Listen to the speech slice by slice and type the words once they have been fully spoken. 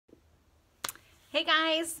Hey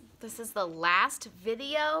guys, this is the last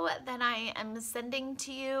video that I am sending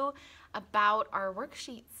to you about our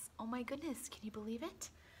worksheets. Oh my goodness, can you believe it?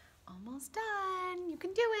 Almost done. You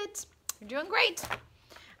can do it. You're doing great.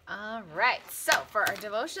 All right, so for our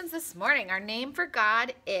devotions this morning, our name for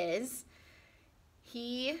God is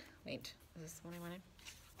wait, is this the one I wanted?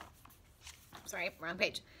 Sorry, wrong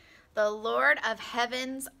page. The Lord of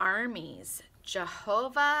Heaven's armies,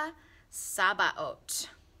 Jehovah Sabaoth.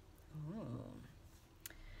 Ooh.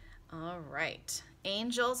 All right,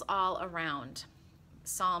 angels all around.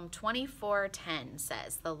 Psalm 24:10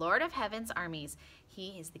 says, the Lord of Heaven's armies,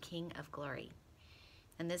 he is the King of glory.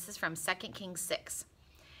 And this is from 2 Kings 6.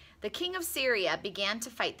 The king of Syria began to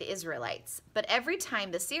fight the Israelites, but every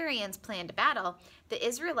time the Syrians planned a battle, the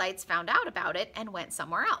Israelites found out about it and went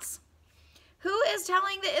somewhere else. Who is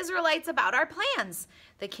telling the Israelites about our plans?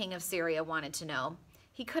 The king of Syria wanted to know.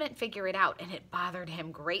 He couldn't figure it out, and it bothered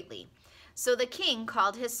him greatly. So the king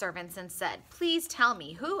called his servants and said, please tell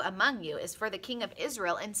me who among you is for the king of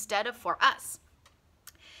Israel instead of for us?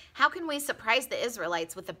 How can we surprise the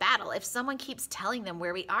Israelites with a battle if someone keeps telling them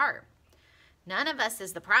where we are? None of us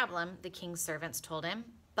is the problem, the king's servants told him.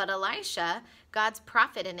 But Elisha, God's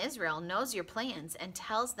prophet in Israel, knows your plans and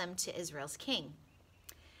tells them to Israel's king.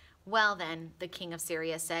 Well then, the king of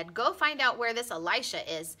Syria said, go find out where this Elisha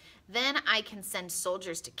is. Then I can send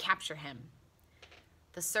soldiers to capture him.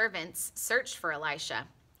 The servants searched for Elisha.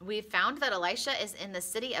 We've found that Elisha is in the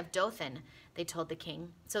city of Dothan, they told the king.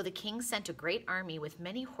 So the king sent a great army with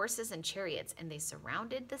many horses and chariots, and they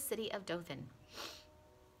surrounded the city of Dothan.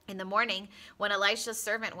 In the morning, when Elisha's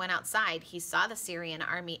servant went outside, he saw the Syrian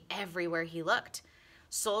army everywhere he looked.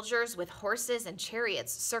 Soldiers with horses and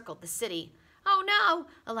chariots circled the city. Oh no,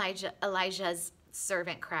 Elijah's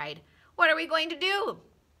servant cried. What are we going to do?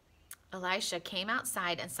 Elisha came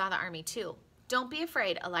outside and saw the army too. Don't be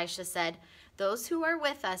afraid, Elisha said. Those who are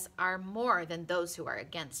with us are more than those who are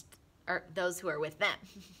with them.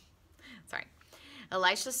 Sorry.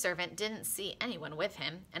 Elisha's servant didn't see anyone with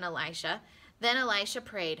him, and Then Elisha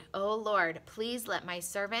prayed, oh Lord, please let my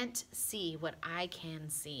servant see what I can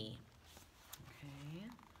see. Okay,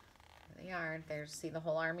 there they are. There's, see the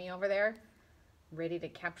whole army over there, ready to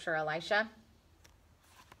capture Elisha.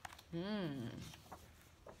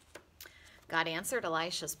 God answered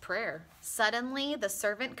Elisha's prayer. Suddenly, the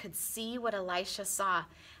servant could see what Elisha saw.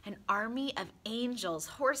 An army of angels,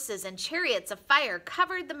 horses, and chariots of fire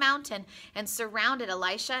covered the mountain and surrounded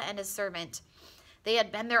Elisha and his servant. They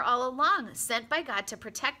had been there all along, sent by God to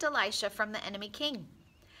protect Elisha from the enemy king.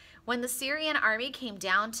 When the Syrian army came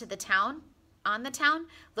down to the town,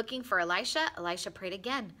 looking for Elisha, Elisha prayed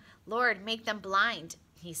again. Lord, make them blind,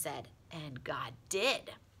 he said, and God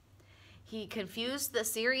did. He confused the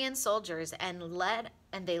Syrian soldiers and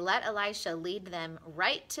they let Elisha lead them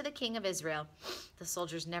right to the king of Israel. The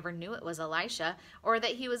soldiers never knew it was Elisha or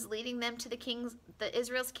that he was leading them to the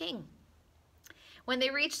Israel's king. When they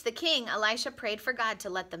reached the king, Elisha prayed for God to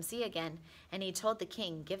let them see again, and he told the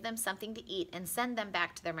king, give them something to eat and send them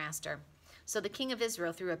back to their master. So the king of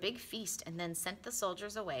Israel threw a big feast and then sent the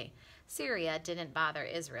soldiers away. Syria didn't bother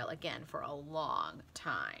Israel again for a long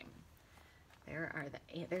time.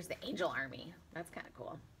 There's the angel army. That's kind of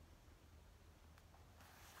cool.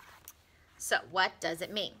 So what does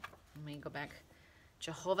it mean? Let me go back.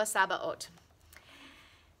 Jehovah Sabaoth.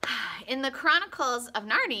 In the Chronicles of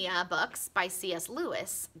Narnia books by C.S.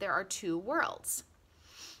 Lewis, there are two worlds.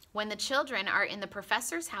 When the children are in the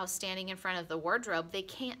professor's house standing in front of the wardrobe, they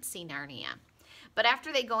can't see Narnia. But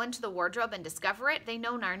after they go into the wardrobe and discover it, they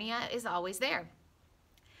know Narnia is always there.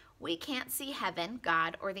 We can't see heaven,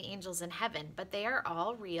 God, or the angels in heaven, but they are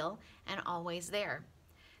all real and always there.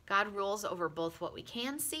 God rules over both what we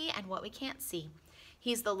can see and what we can't see.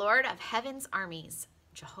 He's the Lord of Heaven's armies,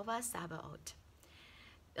 Jehovah Sabaoth.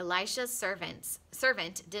 Elisha's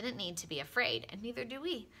servant didn't need to be afraid, and neither do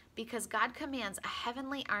we, because God commands a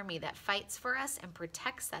heavenly army that fights for us and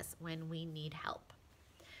protects us when we need help.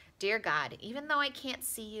 Dear God, even though I can't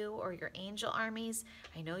see you or your angel armies,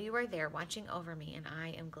 I know you are there watching over me, and I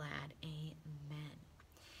am glad. Amen.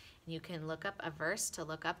 And you can look up a verse to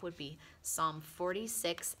look up would be Psalm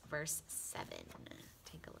 46, verse 7.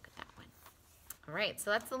 Take a look at that one. All right,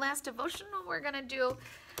 so that's the last devotional we're going to do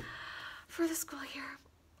for the school year.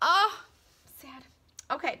 Oh, sad.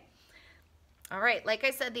 Okay. All right, like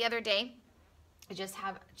I said the other day, I just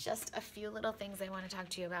have a few little things I want to talk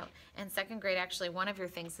to you about. In second grade, actually, one of your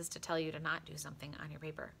things is to tell you to not do something on your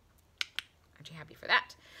paper. Aren't you happy for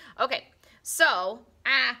that? Okay, so,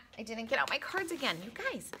 I didn't get out my cards again. You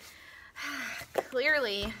guys,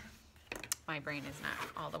 clearly, my brain is not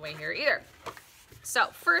all the way here either. So,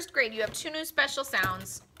 first grade, you have two new special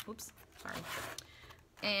sounds. Oops, Sorry.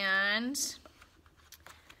 And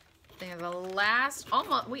they're the last,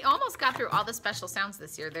 we almost got through all the special sounds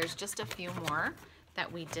this year. There's just a few more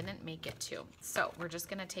that we didn't make it to. So we're just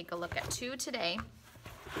gonna take a look at 2 today,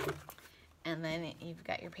 and then you've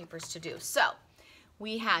got your papers to do. So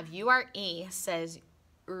we have URE says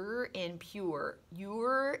impure.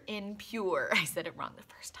 You're impure. I said it wrong the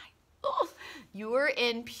first time. Oh, you're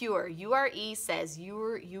impure. URE says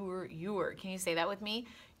you're. Can you say that with me?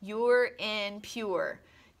 You're impure.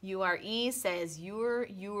 URE says you're.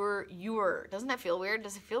 Doesn't that feel weird?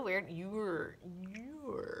 Does it feel weird? You're.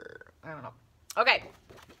 I don't know. Okay.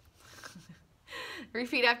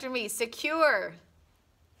 Repeat after me. Secure.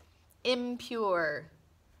 Impure.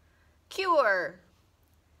 Cure.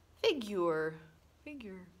 Figure.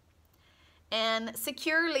 And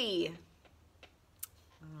securely.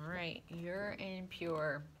 All right, you're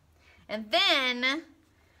impure. And then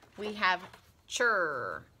we have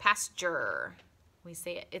pasture. We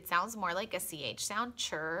say it sounds more like a CH sound,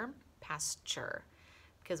 pasture.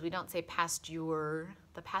 Because we don't say pasture,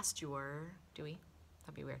 the pasture, do we?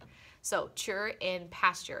 That'd be weird. So, chur in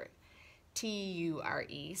pasture.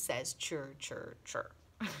 T-U-R-E says chur.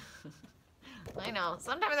 I know,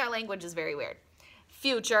 sometimes our language is very weird.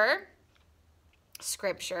 Future,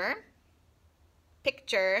 scripture,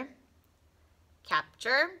 picture,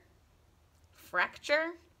 capture,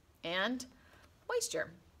 fracture, and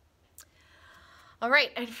moisture. All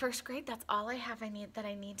right, in first grade, that's all I have that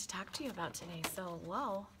I need to talk to you about today. So,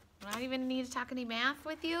 whoa, I don't even need to talk any math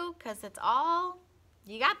with you because it's all,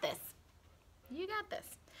 you got this. You got this.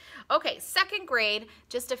 Okay, second grade,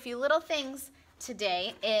 just a few little things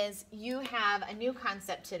today is you have a new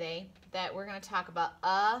concept today that we're going to talk about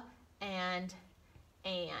and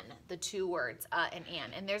an, the 2 words and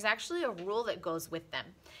an. And there's actually a rule that goes with them.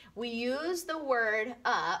 We use the word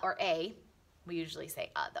or a, we usually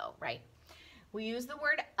say though, right? We use the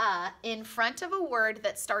word in front of a word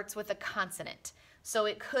that starts with a consonant. So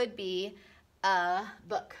it could be a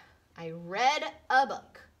book. I read a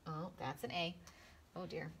book. Oh, that's an A. Oh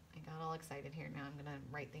dear, I got all excited here. Now I'm going to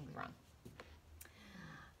write things wrong.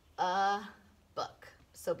 A book.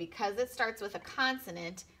 So because it starts with a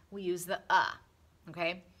consonant, we use the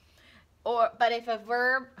okay? But if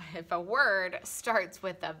a word starts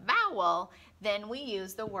with a vowel, then we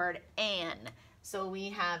use the word an. So we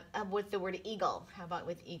have with the word eagle. How about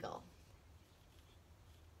with eagle?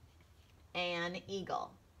 An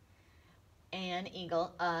eagle. An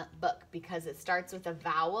eagle, a book. Because it starts with a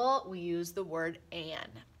vowel, we use the word an.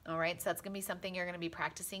 All right, so that's going to be something you're going to be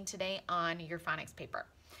practicing today on your phonics paper.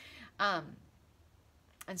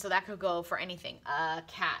 And so that could go for anything. A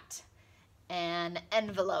cat, an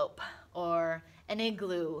envelope, or an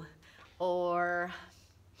igloo, or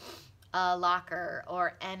a locker,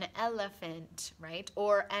 or an elephant, right?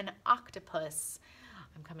 Or an octopus.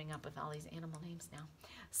 I'm coming up with all these animal names now.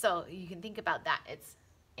 So you can think about that. It's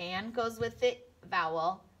an goes with the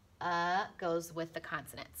vowel, goes with the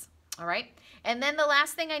consonants. All right? And then the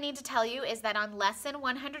last thing I need to tell you is that on lesson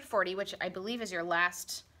 140, which I believe is your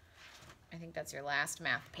last, I think that's your last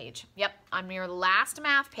math page. Yep, on your last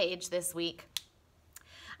math page this week,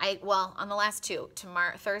 on the last 2,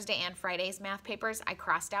 tomorrow, Thursday and Friday's math papers, I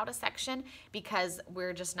crossed out a section because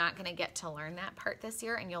we're just not going to get to learn that part this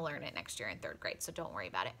year, and you'll learn it next year in 3rd grade, so don't worry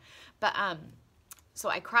about it. But so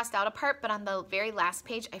I crossed out a part, but on the very last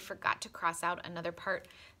page, I forgot to cross out another part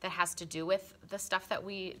that has to do with the stuff that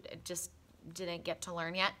we just didn't get to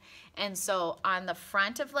learn yet. And so on the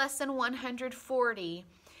front of lesson 140,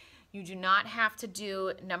 you do not have to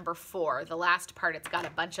do number 4. The last part, it's got a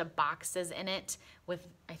bunch of boxes in it with,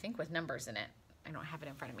 I think with numbers in it. I don't have it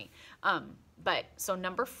in front of me. But so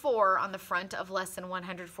number 4 on the front of lesson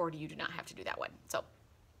 140, you do not have to do that one. So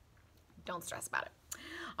don't stress about it.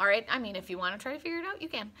 All right, I mean, if you want to try to figure it out, you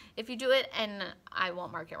can. If you do it, and I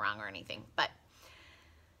won't mark it wrong or anything, but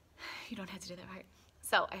you don't have to do that part.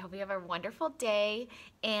 So I hope you have a wonderful day,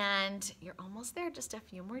 and you're almost there, just a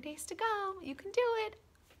few more days to go. You can do it.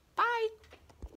 Bye.